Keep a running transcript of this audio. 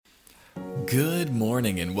Good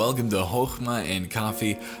morning and welcome to Chochmah and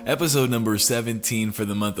Coffee, episode number 17 for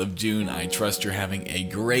the month of June. I trust you're having a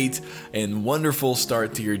great and wonderful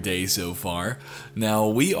start to your day so far. Now,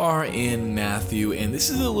 we are in Matthew, and this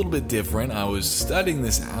is a little bit different. I was studying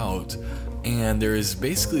this out, and there is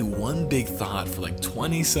basically one big thought for like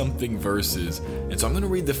 20-something verses. And so I'm going to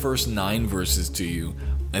read the first 9 verses to you,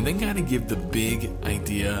 and then kind of give the big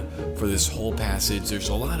idea for this whole passage. There's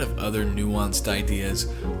a lot of other nuanced ideas,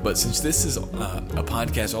 but since this is a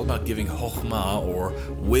podcast all about giving chokhmah or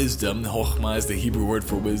wisdom, chokhmah is the Hebrew word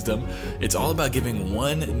for wisdom, it's all about giving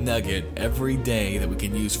one nugget every day that we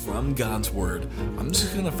can use from God's word. I'm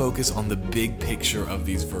just going to focus on the big picture of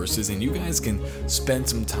these verses, and you guys can spend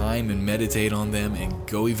some time and meditate on them and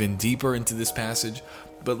go even deeper into this passage.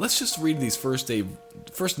 But let's just read these first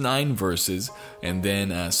 9 verses and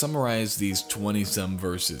then summarize these 20-some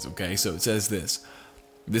verses, okay? So it says this: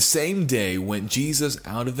 The same day went Jesus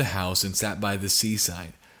out of the house and sat by the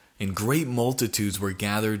seaside, and great multitudes were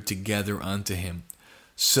gathered together unto him,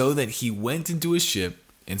 so that he went into a ship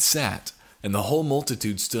and sat, and the whole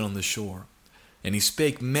multitude stood on the shore. And he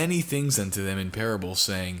spake many things unto them in parables,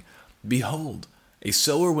 saying, Behold, a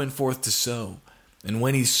sower went forth to sow, and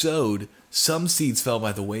when he sowed, some seeds fell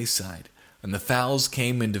by the wayside, and the fowls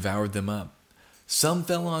came and devoured them up. Some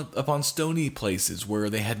fell upon stony places where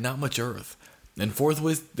they had not much earth, and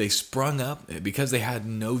forthwith they sprung up because they had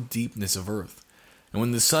no deepness of earth. And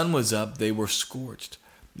when the sun was up, they were scorched,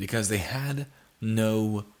 because they had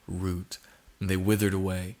no root, and they withered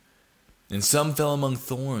away. And some fell among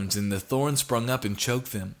thorns, and the thorns sprung up and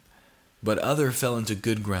choked them. But other fell into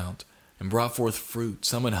good ground, and brought forth fruit,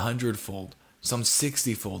 some 100-fold, some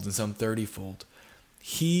 60-fold, and some 30-fold.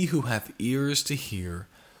 He who hath ears to hear,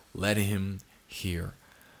 let him hear.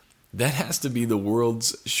 That has to be the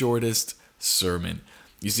world's shortest sermon.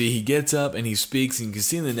 You see, he gets up and he speaks, and you can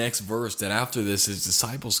see in the next verse that after this, his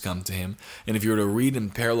disciples come to him. And if you were to read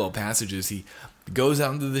in parallel passages, he goes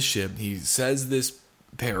out into the ship, he says this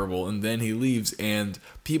parable, and then he leaves, and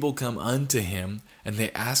people come unto him, and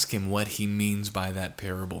they ask him what he means by that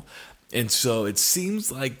parable. And so it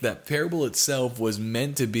seems like that parable itself was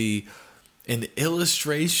meant to be an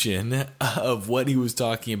illustration of what he was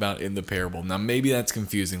talking about in the parable. Now, maybe that's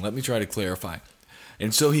confusing. Let me try to clarify.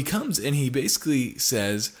 And so he comes and he basically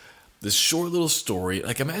says this short little story.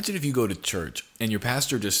 Like, imagine if you go to church and your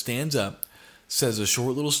pastor just stands up, says a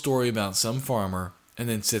short little story about some farmer, and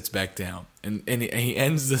then sits back down. And he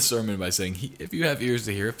ends the sermon by saying, if you have ears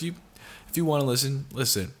to hear, if you want to listen,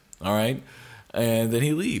 listen. All right? And then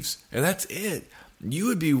he leaves. And that's it. You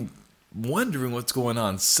would be wondering what's going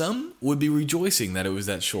on. Some would be rejoicing that it was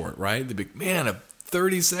that short, right? They'd be, man, a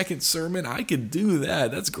 30-second sermon, I could do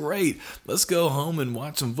that. That's great. Let's go home and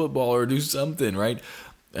watch some football or do something, right?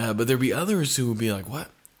 But there'd be others who would be like,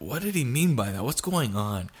 what did he mean by that? What's going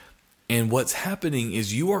on? And what's happening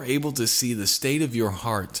is you are able to see the state of your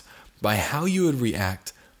heart by how you would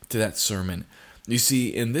react to that sermon. You see,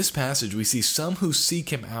 in this passage, we see some who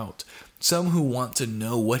seek him out, some who want to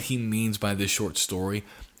know what he means by this short story,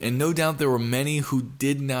 and no doubt there were many who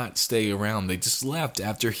did not stay around. They just left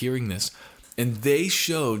after hearing this, and they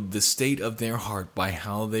showed the state of their heart by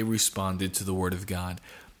how they responded to the word of God,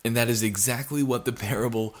 and that is exactly what the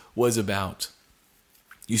parable was about.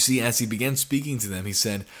 You see, as he began speaking to them, he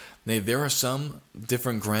said, there are some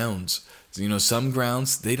different grounds. Some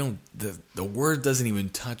grounds, the word doesn't even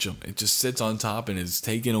touch them. It just sits on top and is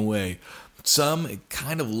taken away. Some, it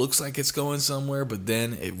kind of looks like it's going somewhere, but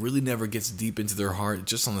then it really never gets deep into their heart.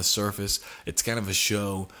 Just on the surface, it's kind of a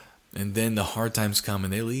show. And then the hard times come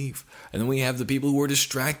and they leave. And then we have the people who are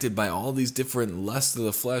distracted by all these different lusts of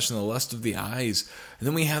the flesh and the lust of the eyes. And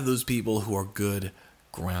then we have those people who are good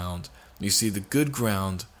ground. You see, the good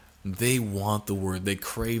ground, they want the word. They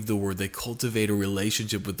crave the word. They cultivate a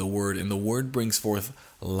relationship with the word. And the word brings forth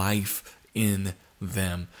life in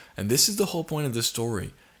them. And this is the whole point of the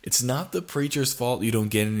story. It's not the preacher's fault you don't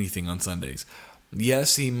get anything on Sundays.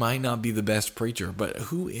 Yes, he might not be the best preacher, but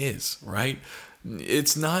who is, right?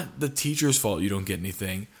 It's not the teacher's fault you don't get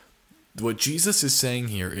anything. What Jesus is saying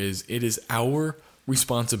here is it is our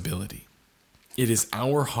responsibility. It is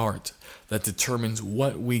our heart that determines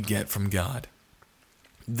what we get from God.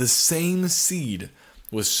 The same seed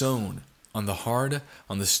was sown on the hard,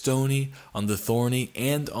 on the stony, on the thorny,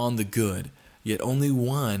 and on the good. Yet only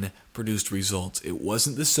one produced results. It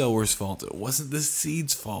wasn't the sower's fault. It wasn't the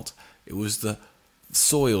seed's fault. It was the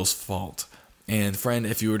soil's fault. And friend,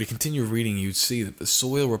 if you were to continue reading, you'd see that the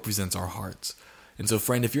soil represents our hearts. And so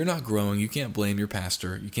friend, if you're not growing, you can't blame your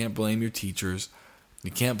pastor. You can't blame your teachers.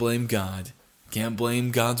 You can't blame God. You can't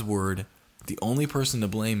blame God's word. The only person to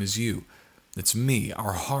blame is you. It's me,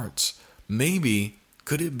 our hearts. Maybe,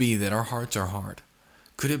 could it be that our hearts are hard?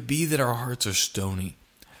 Could it be that our hearts are stony?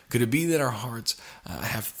 Could it be that our hearts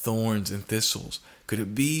have thorns and thistles? Could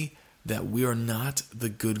it be that we are not the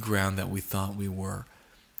good ground that we thought we were?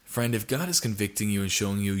 Friend, if God is convicting you and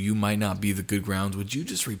showing you you might not be the good ground, would you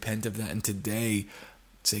just repent of that and today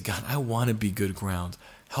say, God, I want to be good ground.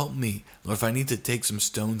 Help me. Lord, if I need to take some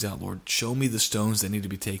stones out, Lord, show me the stones that need to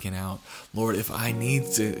be taken out. Lord, if I need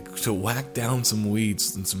to whack down some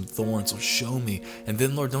weeds and some thorns, Lord, show me. And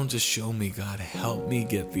then, Lord, don't just show me, God, help me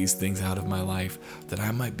get these things out of my life that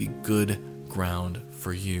I might be good ground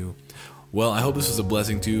for you. Well, I hope this was a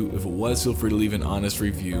blessing to you. If it was, feel free to leave an honest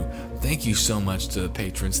review. Thank you so much to the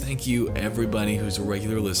patrons. Thank you, everybody who's a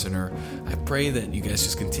regular listener. I pray that you guys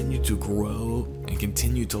just continue to grow and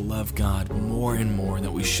continue to love God more and more, and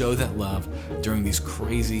that we show that love during these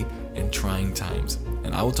crazy and trying times.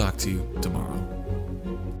 And I will talk to you tomorrow.